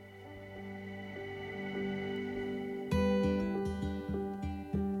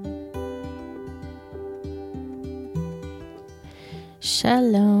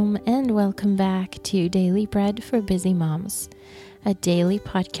Shalom and welcome back to Daily Bread for Busy Moms, a daily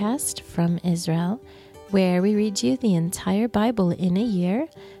podcast from Israel where we read you the entire Bible in a year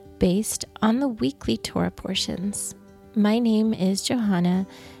based on the weekly Torah portions. My name is Johanna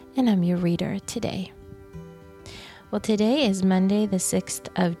and I'm your reader today. Well, today is Monday the 6th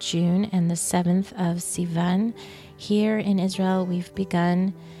of June and the 7th of Sivan. Here in Israel, we've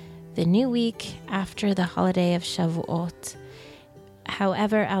begun the new week after the holiday of Shavuot.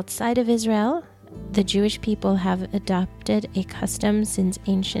 However, outside of Israel, the Jewish people have adopted a custom since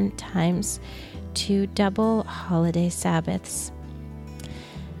ancient times to double holiday Sabbaths.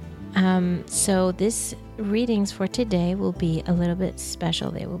 So this readings for today will be a little bit special.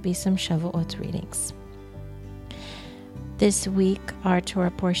 There will be some Shavuot readings. This week, our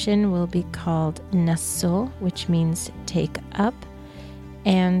Torah portion will be called Naso, which means take up.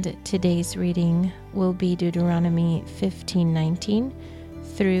 And today's reading will be Deuteronomy 15:19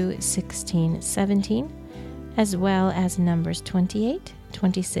 through 16:17, as well as Numbers 28,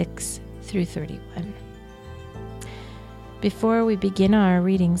 26 through 31. Before we begin our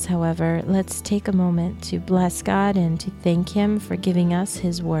readings, however, let's take a moment to bless God and to thank Him for giving us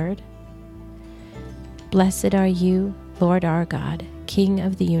His word. Blessed are you, Lord our God, King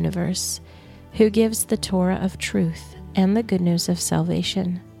of the universe, who gives the Torah of truth and the good news of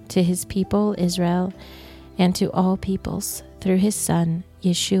salvation to His people Israel and to all peoples through His Son,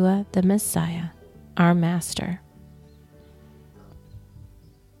 Yeshua the Messiah, our Master.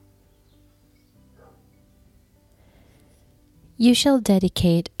 You shall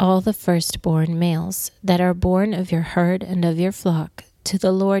dedicate all the firstborn males that are born of your herd and of your flock to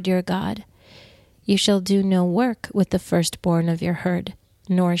the Lord your God. You shall do no work with the firstborn of your herd,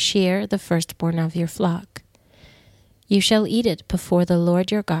 nor shear the firstborn of your flock. You shall eat it before the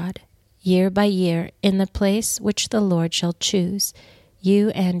Lord your God, year by year, in the place which the Lord shall choose, you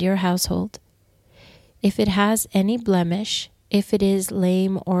and your household. If it has any blemish, if it is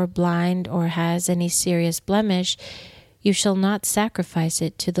lame or blind or has any serious blemish, you shall not sacrifice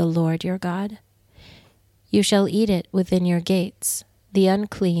it to the Lord your God. You shall eat it within your gates. The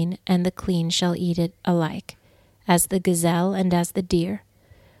unclean and the clean shall eat it alike, as the gazelle and as the deer.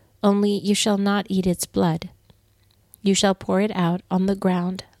 Only you shall not eat its blood. You shall pour it out on the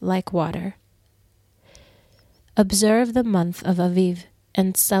ground like water. Observe the month of Aviv,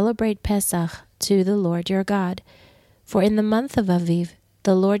 and celebrate Pesach to the Lord your God. For in the month of Aviv,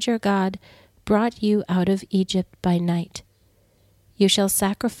 the Lord your God brought you out of Egypt by night. You shall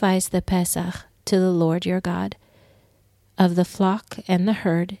sacrifice the Pesach to the Lord your God, of the flock and the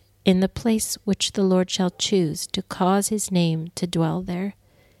herd, in the place which the Lord shall choose to cause His name to dwell there.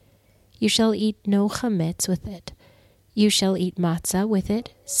 You shall eat no chametz with it. You shall eat matzah with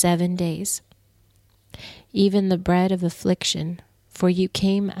it 7 days, even the bread of affliction, for you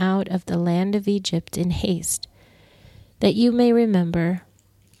came out of the land of Egypt in haste, that you may remember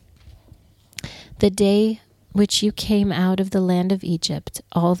the day which you came out of the land of Egypt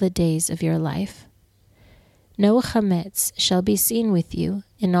all the days of your life. No chametz shall be seen with you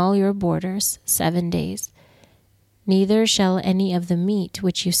in all your borders 7 days. Neither shall any of the meat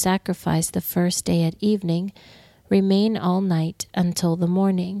which you sacrifice the first day at evening remain all night until the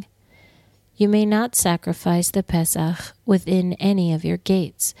morning. You may not sacrifice the Pesach within any of your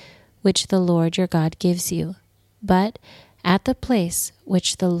gates, which the Lord your God gives you, but at the place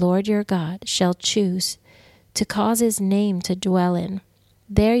which the Lord your God shall choose to cause His name to dwell in,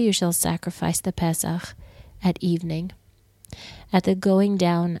 there you shall sacrifice the Pesach at evening, at the going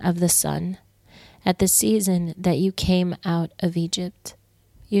down of the sun, at the season that you came out of Egypt.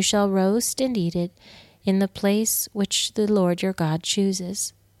 You shall roast and eat it in the place which the Lord your God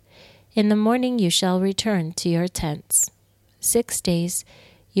chooses. In the morning you shall return to your tents. 6 days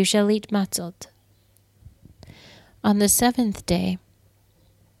you shall eat matzot. On the 7th day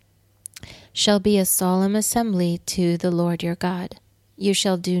shall be a solemn assembly to the Lord your God. You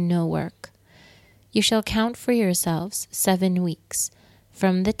shall do no work. You shall count for yourselves 7 weeks.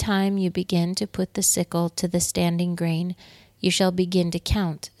 From the time you begin to put the sickle to the standing grain, you shall begin to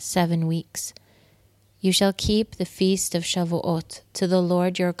count 7 weeks. You shall keep the feast of Shavuot to the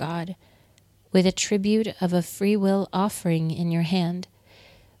Lord your God, with a tribute of a freewill offering in your hand,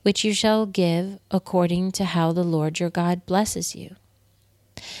 which you shall give according to how the Lord your God blesses you.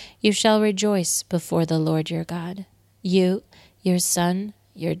 You shall rejoice before the Lord your God, you, your son,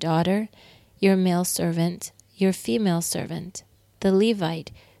 your daughter, your male servant, your female servant, the Levite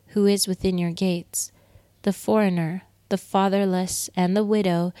who is within your gates, the foreigner, the fatherless, and the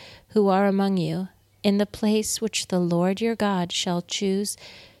widow who are among you, in the place which the Lord your God shall choose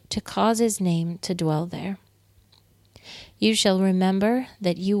to cause His name to dwell there. You shall remember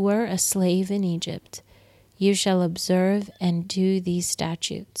that you were a slave in Egypt. You shall observe and do these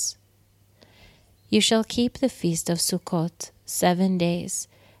statutes. You shall keep the feast of Sukkot 7 days,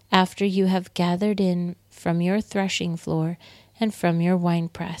 after you have gathered in from your threshing floor and from your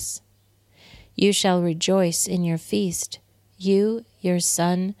winepress. You shall rejoice in your feast, you, your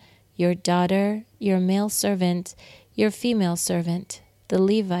son, your daughter, your male servant, your female servant, the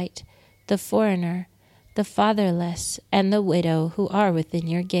Levite, the foreigner, the fatherless, and the widow who are within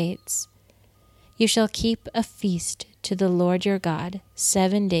your gates. You shall keep a feast to the Lord your God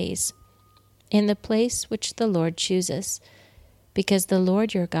 7 days, in the place which the Lord chooses, because the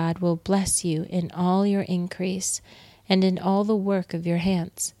Lord your God will bless you in all your increase and in all the work of your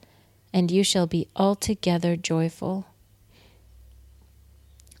hands, and you shall be altogether joyful.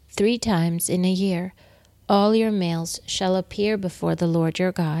 3 times in a year all your males shall appear before the Lord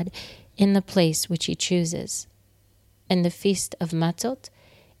your God in the place which he chooses, in the feast of Matzot,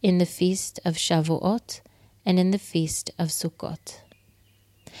 in the feast of Shavuot, and in the feast of Sukkot.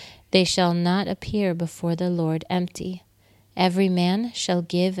 They shall not appear before the Lord empty. Every man shall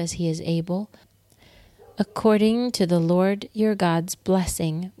give as he is able, according to the Lord your God's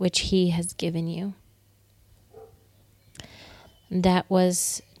blessing which he has given you. That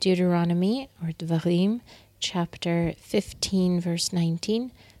was Deuteronomy, or Dvarim, chapter 15, verse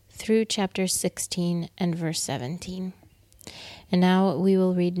 19, through chapter 16 and verse 17. And now we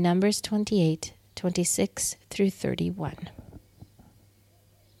will read Numbers 28, 26 through 31.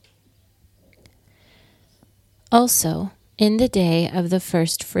 Also, in the day of the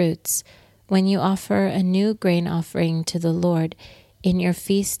first fruits, when you offer a new grain offering to the Lord in your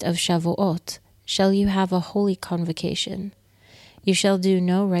feast of Shavuot, shall you have a holy convocation. You shall do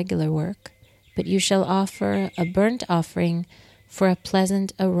no regular work, but you shall offer a burnt offering for a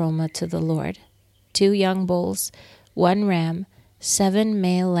pleasant aroma to the Lord. 2 young bulls, 1 ram, 7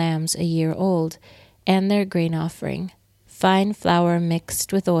 male lambs a year old, and their grain offering, fine flour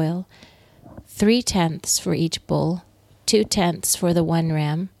mixed with oil, 3/10 for each bull, 2/10 for the 1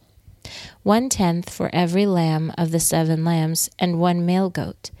 ram, 1/10 for every lamb of the 7 lambs, and 1 male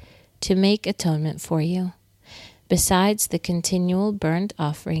goat, to make atonement for you, besides the continual burnt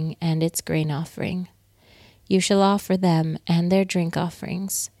offering and its grain offering. You shall offer them and their drink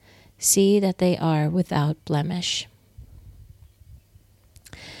offerings. See that they are without blemish.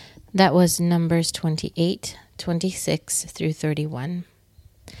 That was Numbers 28, 26 through 31.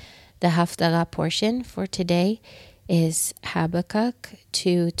 The Haftarah portion for today is Habakkuk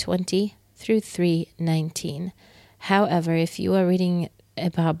 2:20 through 3:19. However, if you are reading a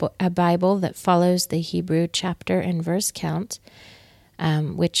Bible that follows the Hebrew chapter and verse count,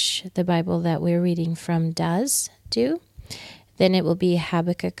 which the Bible that we're reading from does do, then it will be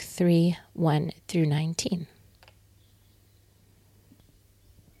Habakkuk 3:1 through 19.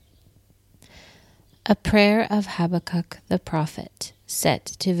 A prayer of Habakkuk the prophet, set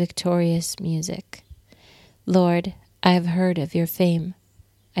to victorious music. Lord, I have heard of your fame.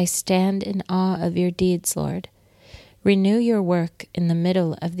 I stand in awe of your deeds, Lord. Renew your work in the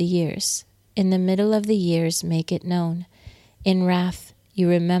middle of the years. In the middle of the years make it known. In wrath you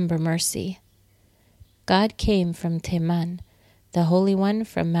remember mercy. God came from Teman, the Holy One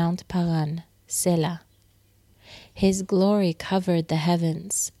from Mount Paran, Selah. His glory covered the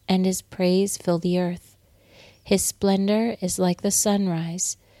heavens, and his praise filled the earth. His splendor is like the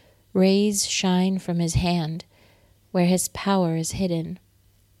sunrise. Rays shine from his hand, where his power is hidden.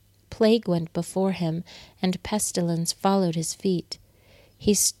 Plague went before him, and pestilence followed his feet.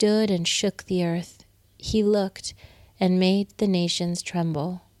 He stood and shook the earth. He looked and made the nations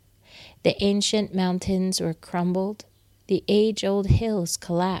tremble. The ancient mountains were crumbled. The age-old hills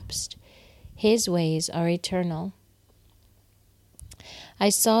collapsed. His ways are eternal. I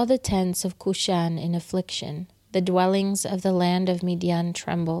saw the tents of Cushan in affliction. The dwellings of the land of Midian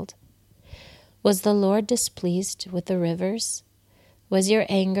trembled. Was the Lord displeased with the rivers? Was your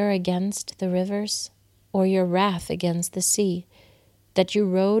anger against the rivers, or your wrath against the sea, that you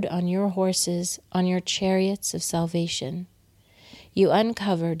rode on your horses, on your chariots of salvation? You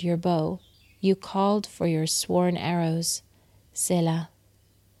uncovered your bow. You called for your sworn arrows. Selah.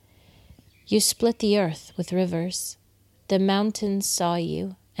 You split the earth with rivers. The mountains saw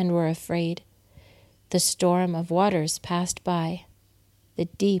you and were afraid. The storm of waters passed by. The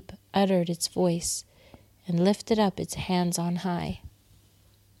deep uttered its voice and lifted up its hands on high.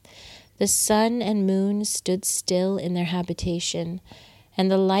 The sun and moon stood still in their habitation, and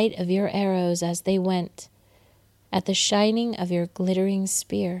the light of your arrows as they went, at the shining of your glittering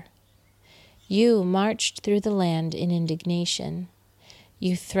spear. You marched through the land in indignation.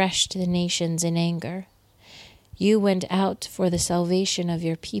 You threshed the nations in anger. You went out for the salvation of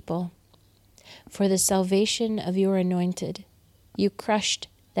your people, for the salvation of your anointed. You crushed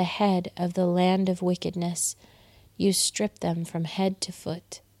the head of the land of wickedness. You stripped them from head to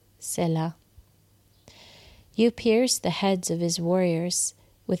foot. Selah. You pierced the heads of his warriors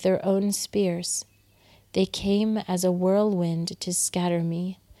with their own spears. They came as a whirlwind to scatter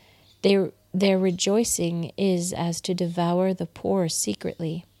me. Their rejoicing is as to devour the poor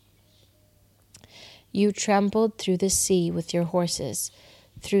secretly. You trampled through the sea with your horses,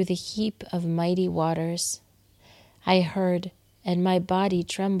 through the heap of mighty waters. I heard, and my body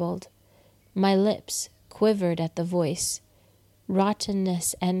trembled. My lips quivered at the voice.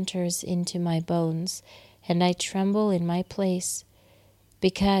 Rottenness enters into my bones, and I tremble in my place,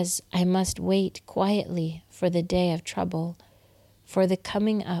 because I must wait quietly for the day of trouble, for the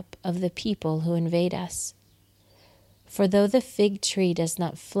coming up of the people who invade us. For though the fig tree does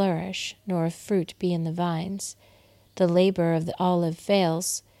not flourish, nor a fruit be in the vines, the labor of the olive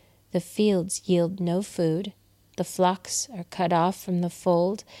fails, the fields yield no food, the flocks are cut off from the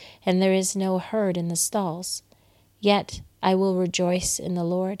fold, and there is no herd in the stalls. Yet I will rejoice in the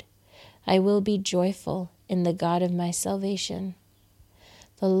Lord. I will be joyful in the God of my salvation.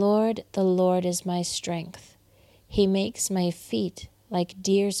 The Lord is my strength. He makes my feet like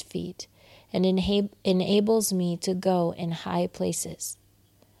deer's feet, and enables me to go in high places.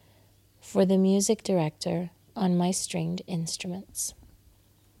 For the music director on my stringed instruments.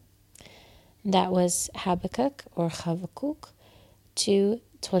 That was Habakkuk or Chavakuk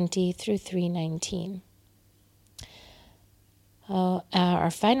 2:20 through 3:19.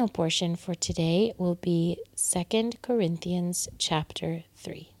 Our final portion for today will be 2 Corinthians chapter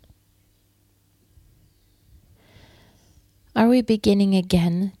 3. Are we beginning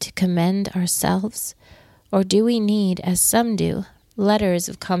again to commend ourselves, or do we need, as some do, letters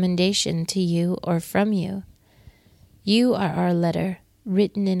of commendation to you or from you? You are our letter,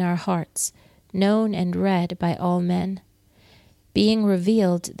 written in our hearts, known and read by all men, being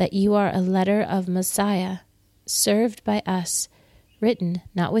revealed that you are a letter of Messiah, served by us, written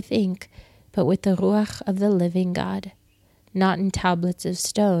not with ink, but with the Ruach of the living God, not in tablets of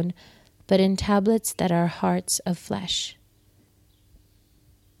stone, but in tablets that are hearts of flesh.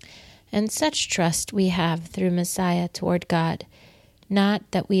 And such trust we have through Messiah toward God, not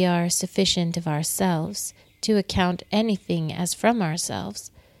that we are sufficient of ourselves to account anything as from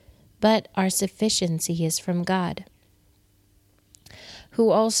ourselves, but our sufficiency is from God,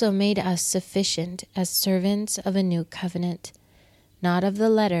 who also made us sufficient as servants of a new covenant, not of the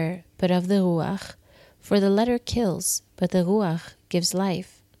letter, but of the Ruach, for the letter kills, but the Ruach gives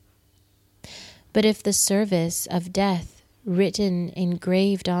life. But if the service of death, written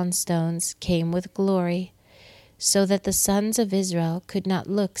engraved on stones, came with glory, so that the sons of Israel could not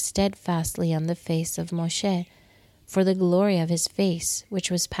look steadfastly on the face of Moshe, for the glory of his face, which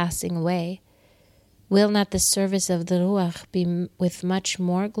was passing away, will not the service of the Ruach be with much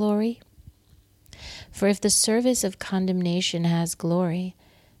more glory? For if the service of condemnation has glory,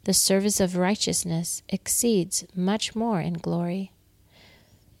 the service of righteousness exceeds much more in glory.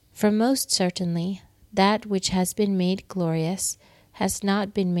 For most certainly, that which has been made glorious has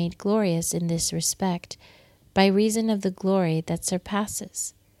not been made glorious in this respect, by reason of the glory that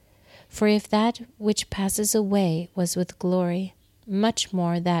surpasses. For if that which passes away was with glory, much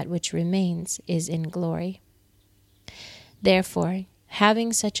more that which remains is in glory. Therefore,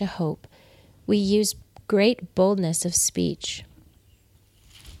 having such a hope, we use great boldness of speech,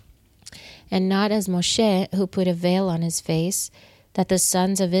 and not as Moshe, who put a veil on his face, that the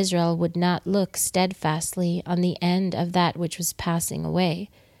sons of Israel would not look steadfastly on the end of that which was passing away.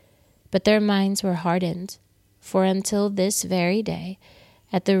 But their minds were hardened, for until this very day,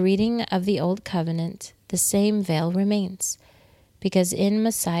 at the reading of the Old Covenant, the same veil remains, because in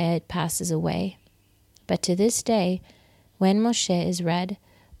Messiah it passes away. But to this day, when Moshe is read,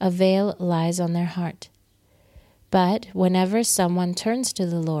 a veil lies on their heart. But whenever someone turns to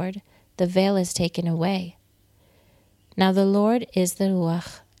the Lord, the veil is taken away. Now the Lord is the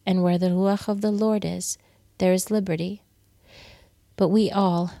Ruach, and where the Ruach of the Lord is, there is liberty. But we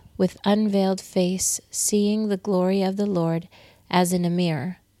all, with unveiled face, seeing the glory of the Lord as in a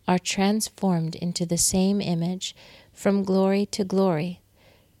mirror, are transformed into the same image from glory to glory,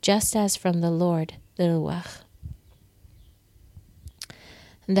 just as from the Lord, the Ruach.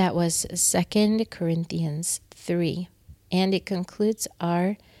 That was 2 Corinthians 3, and it concludes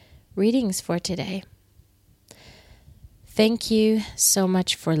our readings for today. Thank you so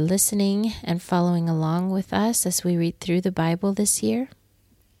much for listening and following along with us as we read through the Bible this year.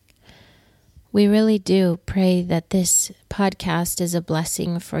 We really do pray that this podcast is a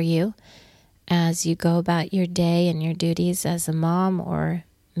blessing for you as you go about your day and your duties as a mom, or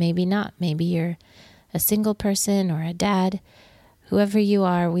maybe not. Maybe you're a single person or a dad. Whoever you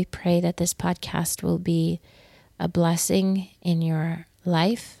are, we pray that this podcast will be a blessing in your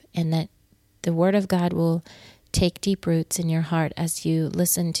life and that the Word of God will take deep roots in your heart as you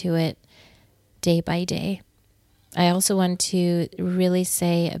listen to it day by day. I also want to really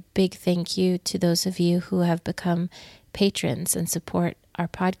say a big thank you to those of you who have become patrons and support our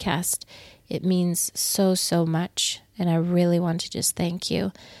podcast. It means so, so much, and I really want to just thank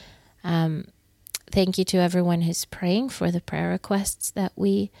you. Thank you to everyone who's praying for the prayer requests that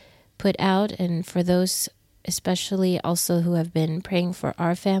we put out, and for those especially also who have been praying for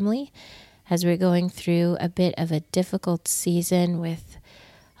our family as we're going through a bit of a difficult season with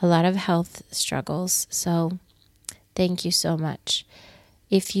a lot of health struggles. So thank you so much.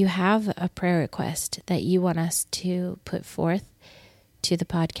 If you have a prayer request that you want us to put forth to the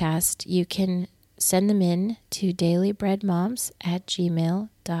podcast, you can send them in to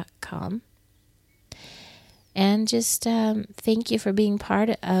dailybreadmoms@gmail.com. And just thank you for being part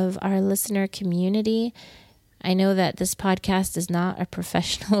of our listener community. I know that this podcast is not a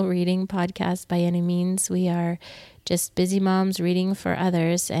professional reading podcast by any means. We are just busy moms reading for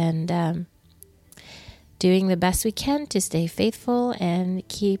others and doing the best we can to stay faithful and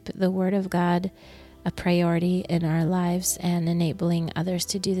keep the Word of God a priority in our lives and enabling others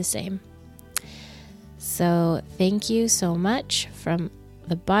to do the same. So thank you so much from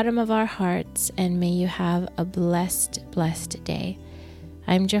the bottom of our hearts, and may you have a blessed day.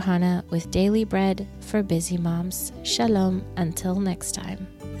 I'm Johanna with Daily Bread for Busy Moms. Shalom until next time.